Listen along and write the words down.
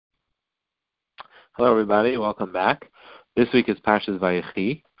Hello, everybody. Welcome back. This week is Parshas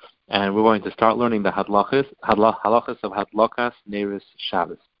Vayechi, and we're going to start learning the halachas of Hadlakas Neiros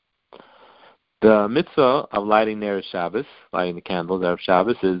Shabbos. The mitzvah of lighting Neiros Shabbos, lighting the candles Erev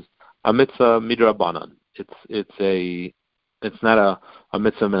Shabbos, is a mitzvah midrabanan. It's not a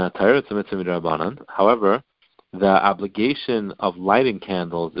mitzvah min haTorah, it's a mitzvah midrabanan. However, the obligation of lighting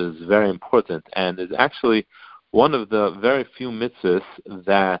candles is very important and is actually one of the very few mitzvahs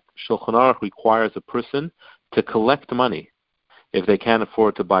that Shulchan Aruch requires a person to collect money if they can't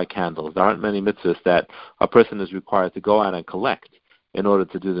afford to buy candles. There aren't many mitzvahs that a person is required to go out and collect in order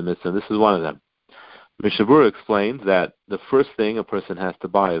to do the mitzvah. This is one of them. Mishnah Berurah explains that the first thing a person has to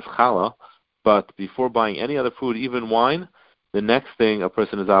buy is challah, but before buying any other food, even wine, the next thing a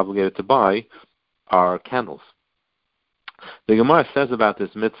person is obligated to buy are candles. The Gemara says about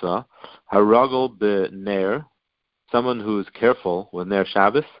this mitzvah, haragol b'ner, someone who is careful with Ner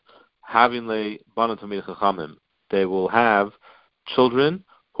Shabbos, having le banan tamid chachamim. They will have children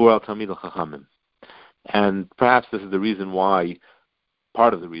who are tamid chachamim. And perhaps this is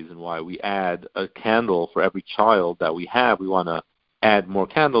part of the reason why we add a candle for every child that we have. We want to add more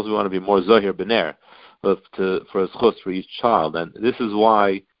candles. We want to be more zohir b'ner for a schus for each child. And this is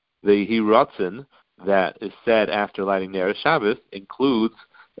why the hiratzin that is said after lighting Ner Shabbos includes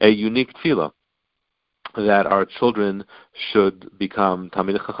a unique tefillah, that our children should become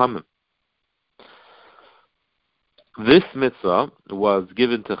Tamid Chachamim. This mitzvah was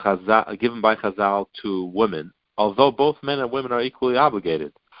given by Chazal to women, although both men and women are equally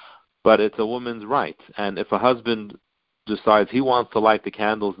obligated. But it's a woman's right, and if a husband decides he wants to light the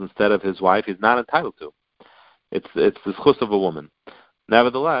candles instead of his wife, he's not entitled to. It's the schus of a woman.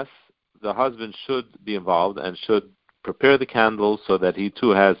 Nevertheless, the husband should be involved and should prepare the candles so that he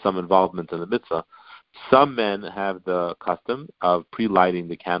too has some involvement in the mitzvah. Some men have the custom of pre-lighting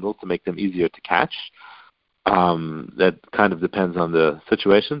the candles to make them easier to catch. That kind of depends on the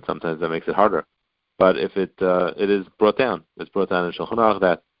situation. Sometimes that makes it harder. But if it is brought down, it's brought down in Shulchan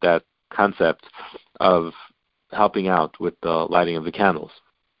Aruch, that concept of helping out with the lighting of the candles.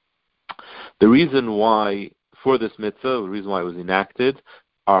 The reason why for this mitzvah, the reason why it was enacted,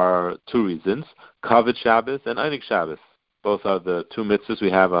 are two reasons: Kavod Shabbos and Einik Shabbos. Both are the two mitzvahs we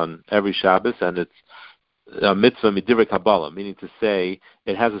have on every Shabbos, and it's a mitzvah midivrei Kabbalah, meaning to say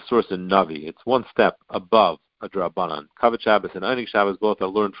it has a source in Navi. It's one step above a Drabanan. Kavod Shabbos and Einik Shabbos both are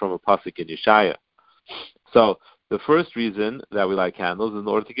learned from a pasuk in Yeshaya. So the first reason that we light candles is in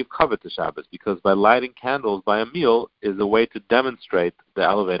order to give kavod to Shabbos, because by lighting candles by a meal is a way to demonstrate the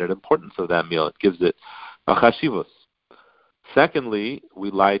elevated importance of that meal. It gives it a chashivus. Secondly, we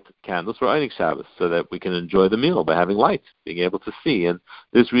light candles for Einik Shabbos so that we can enjoy the meal by having light, being able to see. And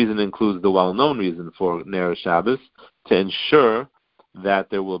this reason includes the well-known reason for Ner Shabbos, to ensure that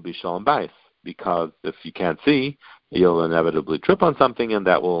there will be Shalom Bayis, because if you can't see, you'll inevitably trip on something, and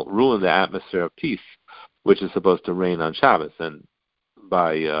that will ruin the atmosphere of peace, which is supposed to reign on Shabbos. And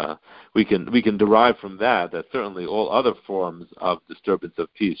we can derive from that certainly all other forms of disturbance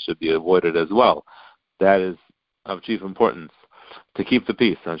of peace should be avoided as well. That is of chief importance, to keep the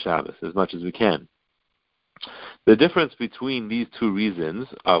peace on Shabbos as much as we can. The difference between these two reasons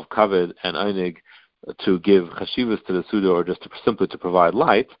of kavod and einig, to give chashivas to the Suda or just simply to provide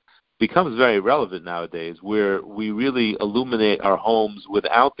light, becomes very relevant nowadays, where we really illuminate our homes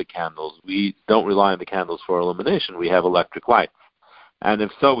without the candles. We don't rely on the candles for illumination. We have electric lights. And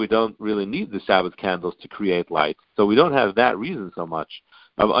if so, we don't really need the Shabbos candles to create light. So we don't have that reason so much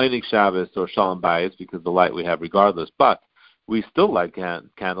of Einik Shabbos or Shalom Bayis, because the light we have regardless. But we still light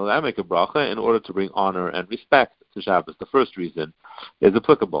candles and make a bracha in order to bring honor and respect to Shabbos. The first reason is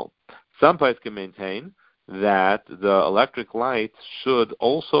applicable. Some places can maintain that the electric lights should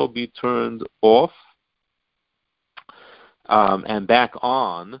also be turned off and back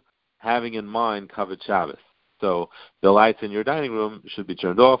on, having in mind Kavod Shabbos. So the lights in your dining room should be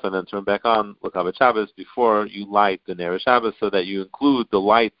turned off and then turned back on, Kavod Shabbos, before you light the Ner Shabbos, so that you include the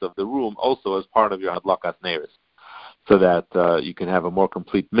lights of the room also as part of your Hadlakas Neiros, so that you can have a more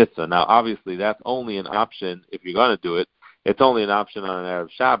complete mitzvah. Now, obviously, that's only an option if you're going to do it. It's only an option on an Erev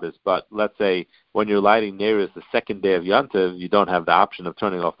Shabbos, but let's say when you're lighting Neiros the second day of Yontiv, you don't have the option of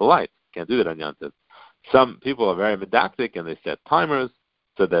turning off the lights. You can't do that on Yontiv. Some people are very medactic and they set timers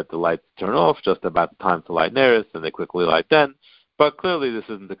so that the lights turn off just about the time to light Neiros, and they quickly light then. But clearly this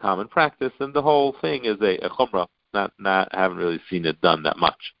isn't the common practice, and the whole thing is a chumrah. Haven't really seen it done that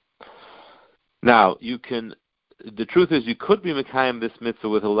much. Now, the truth is you could be mekayim this mitzvah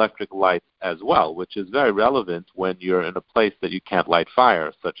with electric lights as well, which is very relevant when you're in a place that you can't light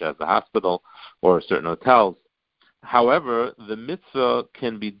fire, such as a hospital or certain hotels. However, the mitzvah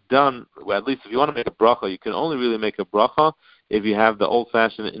can be done, well, at least if you want to make a bracha, you can only really make a bracha if you have the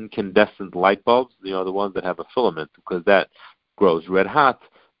old-fashioned incandescent light bulbs, the ones that have a filament, because that grows red hot,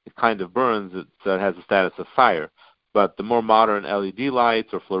 it kind of burns, so it has the status of fire. But the more modern LED lights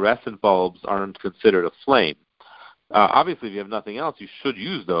or fluorescent bulbs aren't considered a flame. Obviously, if you have nothing else, you should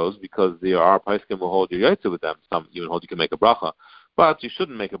use those because the Paiskim will hold your yotze with them. Some even hold you can make a bracha. But you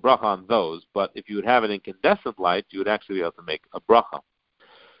shouldn't make a bracha on those. But if you would have an incandescent light, you would actually be able to make a bracha.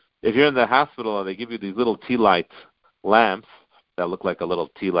 If you're in the hospital and they give you these little tea light lamps that look like a little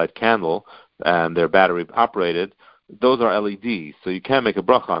tea light candle and they're battery operated, those are LEDs, so you can make a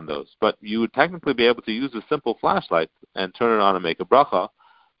bracha on those. But you would technically be able to use a simple flashlight and turn it on and make a bracha.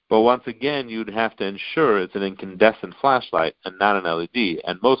 But once again, you'd have to ensure it's an incandescent flashlight and not an LED.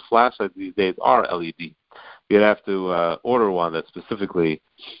 And most flashlights these days are LED. You'd have to order one that's specifically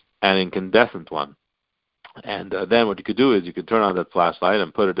an incandescent one. And then what you could do is you could turn on that flashlight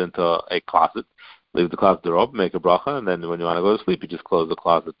and put it into a closet, leave the closet door open, make a bracha, and then when you want to go to sleep, you just close the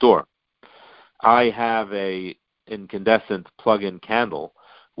closet door. I have a incandescent plug-in candle,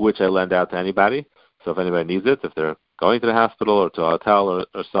 which I lend out to anybody. So if anybody needs it, if they're going to the hospital or to a hotel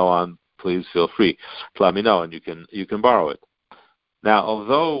or so on, please feel free to let me know, and you can borrow it. Now,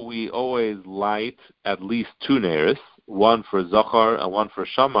 although we always light at least two neiros, one for Zohar and one for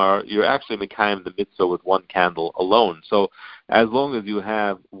Shamar, you're actually mekayim the mitzvah with one candle alone. So as long as you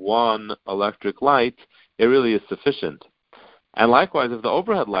have one electric light, it really is sufficient. And likewise, if the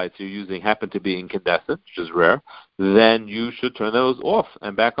overhead lights you're using happen to be incandescent, which is rare, then you should turn those off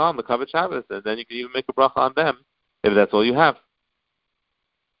and back on the Kavod Shabbos, and then you can even make a bracha on them if that's all you have.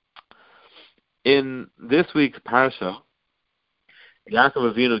 In this week's parasha,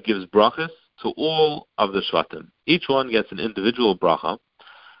 Yaakov Avinu gives brachas to all of the Shvatim. Each one gets an individual bracha,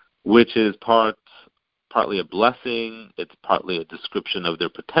 which is partly a blessing, it's partly a description of their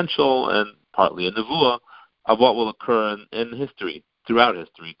potential, and partly a nevuah of what will occur in history, throughout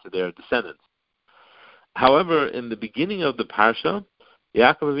history, to their descendants. However, in the beginning of the parsha,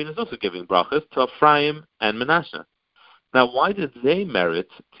 Yaakov Avinu is also giving brachas to Ephraim and Menashe. Now, why did they merit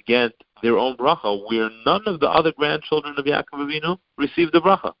to get their own bracha where none of the other grandchildren of Yaakov Avinu received the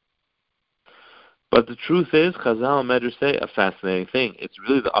bracha? But the truth is, Chazal and Medrash say a fascinating thing. It's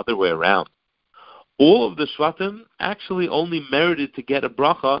really the other way around. All of the Shvatim actually only merited to get a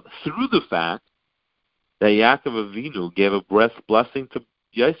bracha through the fact that Yaakov Avinu gave a blessing to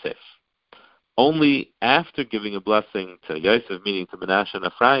Yosef. Only after giving a blessing to Yosef, meaning to Menashe and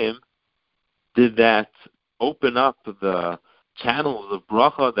Ephraim, did that open up the channels of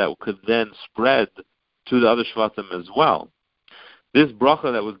bracha that could then spread to the other Shvatim as well. This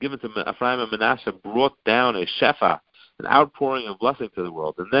bracha that was given to Ephraim and Menashe brought down a shefa, an outpouring of blessing to the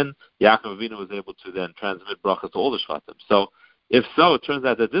world. And then Yaakov Avinu was able to then transmit bracha to all the Shvatim. So, if so, it turns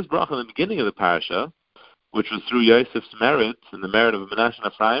out that this bracha in the beginning of the parasha, which was through Yosef's merit and the merit of Menashe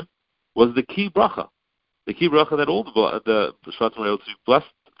and Ephraim, was the key bracha that all the Shvatim were able to be blessed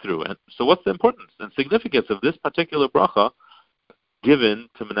through. And so what's the importance and significance of this particular bracha given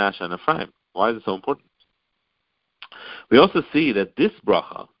to Menashe and Ephraim? Why is it so important? We also see that this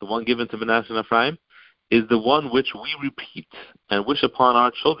bracha, the one given to Menashe and Ephraim, is the one which we repeat and wish upon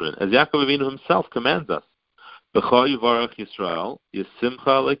our children, as Yaakov Avinu himself commands us. B'chol yivarach Yisrael, yisimcha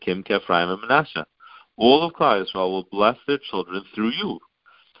lekim ke'Ephraim and Menashe. All of Klal Yisrael will bless their children through you,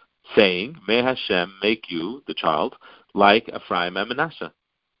 saying, May Hashem make you, the child, like Ephraim and Menashe.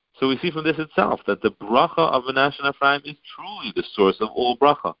 So we see from this itself that the bracha of Menashe and Ephraim is truly the source of all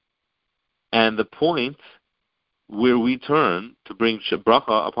bracha, and the point where we turn to bring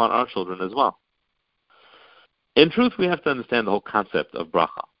bracha upon our children as well. In truth, we have to understand the whole concept of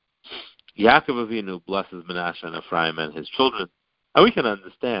bracha. Yaakov Avinu blesses Menashe and Ephraim and his children, and we can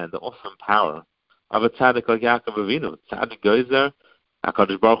understand the awesome power of a tzaddik like Yaakov Avinu. Tzaddik gozer,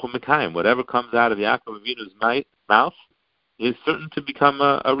 HaKadosh Baruch Hu mekayim. Whatever comes out of Yaakov Avinu's mouth is certain to become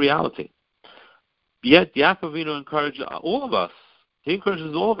a reality. Yet Yaakov Avinu encourages all of us. He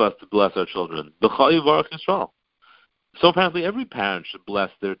encourages all of us to bless our children. B'chol yivarach Yisrael. So apparently every parent should bless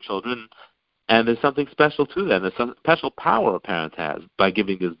their children, and there's something special to that. There's some special power a parent has by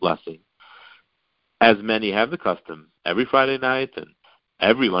giving this blessing. As many have the custom every Friday night, and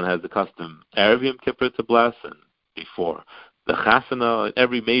everyone has the custom Erev Yom Kippur to bless, and before the Chasana,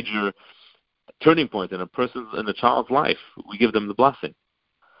 every major turning point in a child's life, we give them the blessing.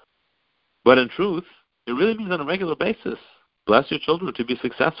 But in truth, it really means on a regular basis. Bless your children to be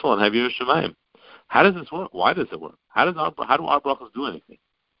successful and have your Shemayim. How does this work? Why does it work? How do our brachas do anything?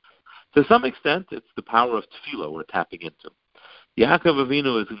 To some extent, it's the power of tefillah we're tapping into. Yaakov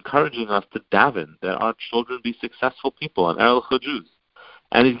Avinu is encouraging us to daven that our children be successful people and Erlich Jews.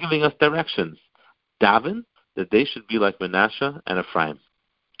 And he's giving us directions. Daven that they should be like Manasseh and Ephraim.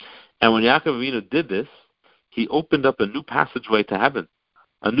 And when Yaakov Avinu did this, he opened up a new passageway to heaven,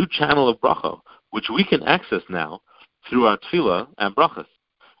 a new channel of bracha, which we can access now through our tefillah and brachas.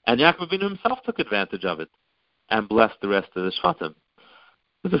 And Yaakov Avinu himself took advantage of it and blessed the rest of the Shvatim.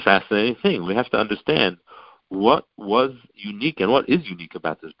 It's a fascinating thing. We have to understand what was unique and what is unique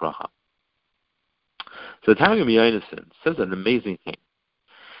about this bracha. So the Targum Yonasan says an amazing thing.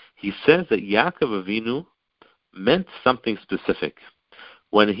 He says that Yaakov Avinu meant something specific.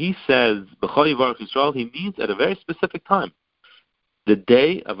 When he says B'chol Yivarach Yisrael, he means at a very specific time, the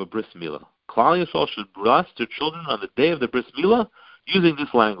day of a bris milah. Klal Yisrael should bless their children on the day of the bris milah using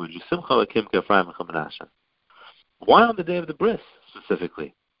this language. Why on the day of the bris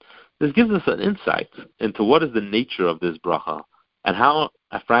specifically? This gives us an insight into what is the nature of this bracha and how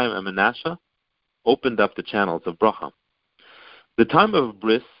Ephraim and Manasseh opened up the channels of bracha. The time of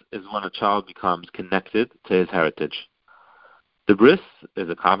bris is when a child becomes connected to his heritage. The bris is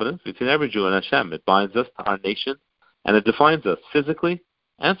a covenant between every Jew and Hashem. It binds us to our nation, and it defines us physically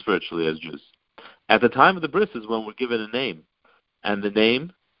and spiritually as Jews. At the time of the bris is when we're given a name, and the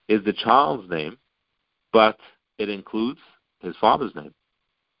name is the child's name, but it includes his father's name.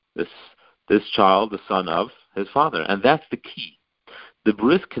 This child, the son of his father, and that's the key. The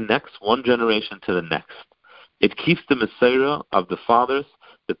bris connects one generation to the next. It keeps the Messiah of the fathers,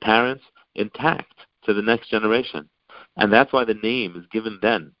 the parents, intact to the next generation. And that's why the name is given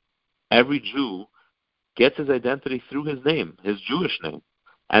then. Every Jew gets his identity through his name, his Jewish name,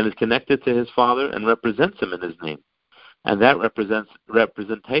 and is connected to his father and represents him in his name. And that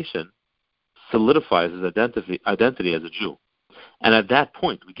representation solidifies his identity as a Jew. And at that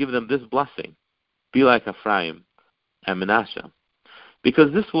point, we give them this blessing, be like Ephraim and Manasseh.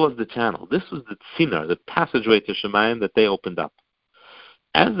 Because this was the channel, this was the tzinar, the passageway to Shemayim that they opened up.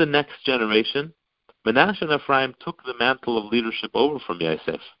 As the next generation, Manasseh and Ephraim took the mantle of leadership over from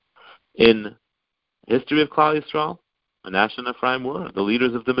Yosef. In history of Klal Yisrael, Manasseh and Ephraim were the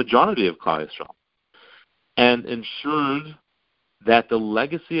leaders of the majority of Klal Yisrael, and ensured that the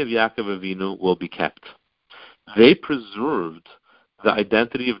legacy of Yaakov Avinu will be kept. They preserved the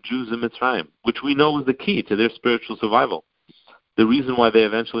identity of Jews in Mitzrayim, which we know was the key to their spiritual survival. The reason why they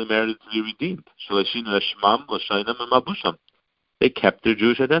eventually merited to be redeemed. They kept their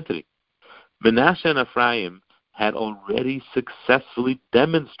Jewish identity. Manasseh and Ephraim had already successfully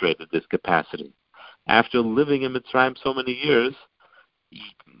demonstrated this capacity. After living in Mitzrayim so many years,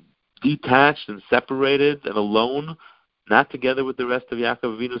 detached and separated and alone, not together with the rest of Yaakov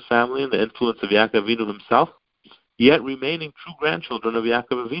Avinu's family and the influence of Yaakov Avinu himself, yet remaining true grandchildren of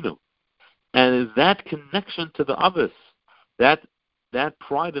Yaakov Avinu. And is that connection to the Avos, that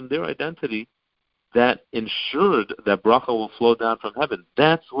pride in their identity, that ensured that bracha will flow down from heaven.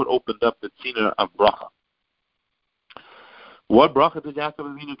 That's what opened up the tzina of bracha. What bracha did Yaakov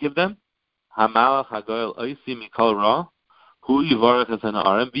Avinu give them? Hamalach hagoyel oisi mikol ra, hu yivarech es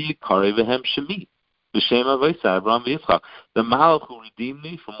ha'arim v'yikare v'hem shemi, v'shem avoisa Abraham v'Yitzchak. The Malach who redeemed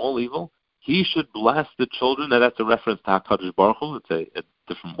me from all evil, he should bless the children. Now that's a reference to HaKadosh Baruch Hu. It's a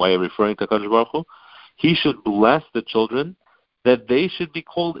different way of referring to HaKadosh Baruch Hu. He should bless the children that they should be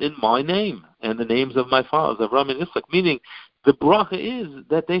called in my name and the names of my fathers, Avraham and Yitzchak. Meaning, the bracha is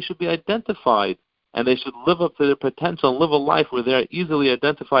that they should be identified and they should live up to their potential and live a life where they are easily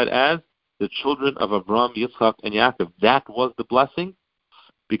identified as the children of Avraham, Yitzchak, and Yaakov. That was the blessing,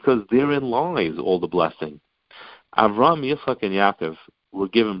 because therein lies all the blessing. Avraham, Yitzchak, and Yaakov were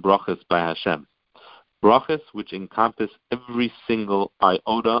given brachas by Hashem. Brachas which encompass every single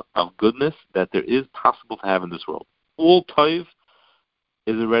iota of goodness that there is possible to have in this world. All Tov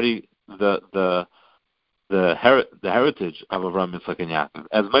is already the heritage of Avraham, Yitzchak, and Yaakov.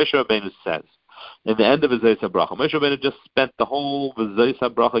 As Moshe Rabbeinu says, in the end of his Zeis HaBracha, Moshe Rabbeinu just spent the whole Zeis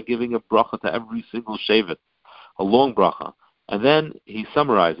HaBracha giving a bracha to every single shevet, a long bracha. And then he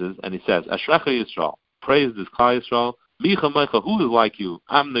summarizes and he says, Ashrecha Yisrael, praise this Klal Yisrael, Micha Mecha, who is like you?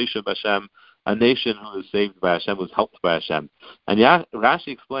 Am Nation B'Hashem, a nation who is saved by Hashem, who is helped by Hashem. And Rashi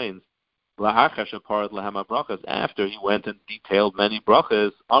explains, after he went and detailed many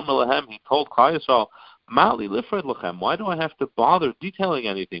brachas, he told Klal Yisrael, Mali lifred lachem. Why do I have to bother detailing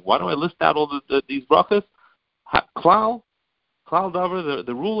anything? Why do I list out all these brachas? Klal davar.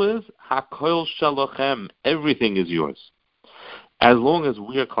 The rule is hakol shalochem. Everything is yours. As long as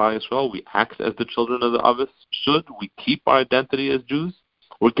we are Klal Yisrael, we act as the children of the Avos should. We keep our identity as Jews.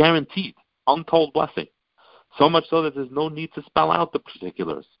 We're guaranteed untold blessing. So much so that there's no need to spell out the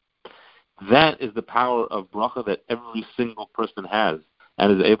particulars. That is the power of bracha that every single person has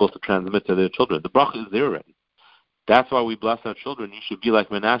and is able to transmit to their children. The bracha is there already. That's why we bless our children. You should be like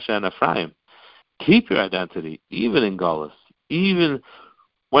Menashe and Ephraim. Keep your identity, even in Galus, even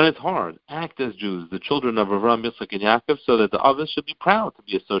when it's hard. Act as Jews, the children of Avraham, Yitzchak, and Yaakov, so that the others should be proud to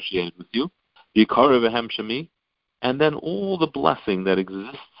be associated with you. Yikaru v'hem shemi, and then all the blessing that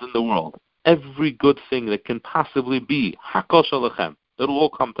exists in the world, every good thing that can possibly be, hakol shalachem, it'll all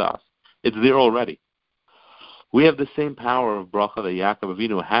come to us. It's there already. We have the same power of bracha that Yaakov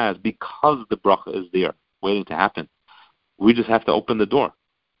Avinu has because the bracha is there, waiting to happen. We just have to open the door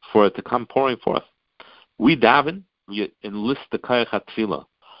for it to come pouring forth. We daven, we enlist the kayach hatfilah,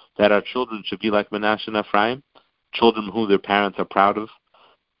 that our children should be like Menashe and Ephraim, children who their parents are proud of,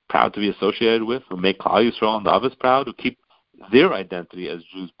 proud to be associated with, who make Klal Yisrael and the others proud, who keep their identity as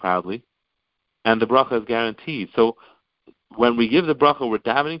Jews proudly, and the bracha is guaranteed. So when we give the bracha, we're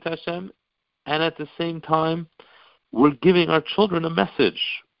davening to Hashem, and at the same time, we're giving our children a message.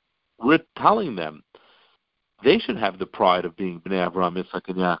 We're telling them they should have the pride of being Bnei Avraham, Yitzchak,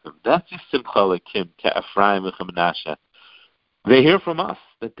 and Yaakov. That's Simcha Lekim, Ephraim, and Menashe. They hear from us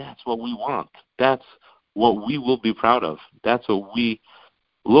that that's what we want. That's what we will be proud of. That's what we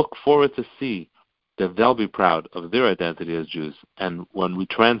look forward to see, that they'll be proud of their identity as Jews. And when we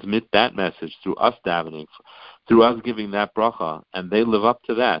transmit that message through us davening, through us giving that bracha, and they live up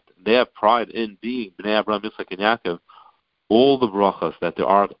to that, they have pride in being Bnei Avraham, Yitzchak, and Yaakov, all the brachas that there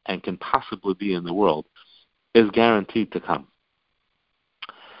are and can possibly be in the world is guaranteed to come.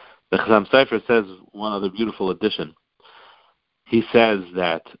 The Chazam Sofer says one other beautiful addition. He says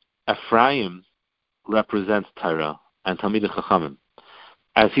that Ephraim represents Torah and Talmidei Chachamim,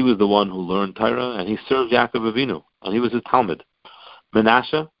 as he was the one who learned Torah and he served Yaakov Avinu, and he was his Talmud.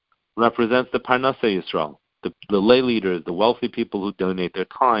 Menashe represents the Parnassei Yisrael, the lay leaders, the wealthy people who donate their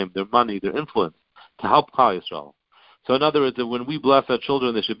time, their money, their influence to help Klal Yisrael. So in other words, that when we bless our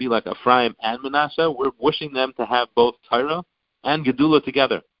children, they should be like Ephraim and Menashe. We're wishing them to have both Torah and Gedula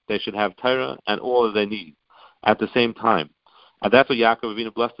together. They should have Torah and all that they need at the same time. And that's what Yaakov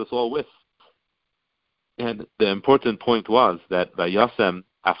Avinu blessed us all with. And the important point was that by Yasem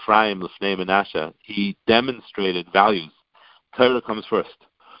Ephraim Lifnei Menashe, he demonstrated values. Torah comes first.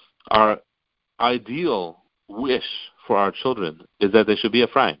 Our ideal wish for our children is that they should be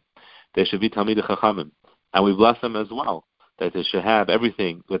Ephraim. They should be Talmidei Chachamim. And we bless them as well, that they should have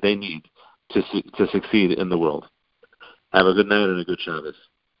everything that they need to succeed in the world. Have a good night and a good Shabbos.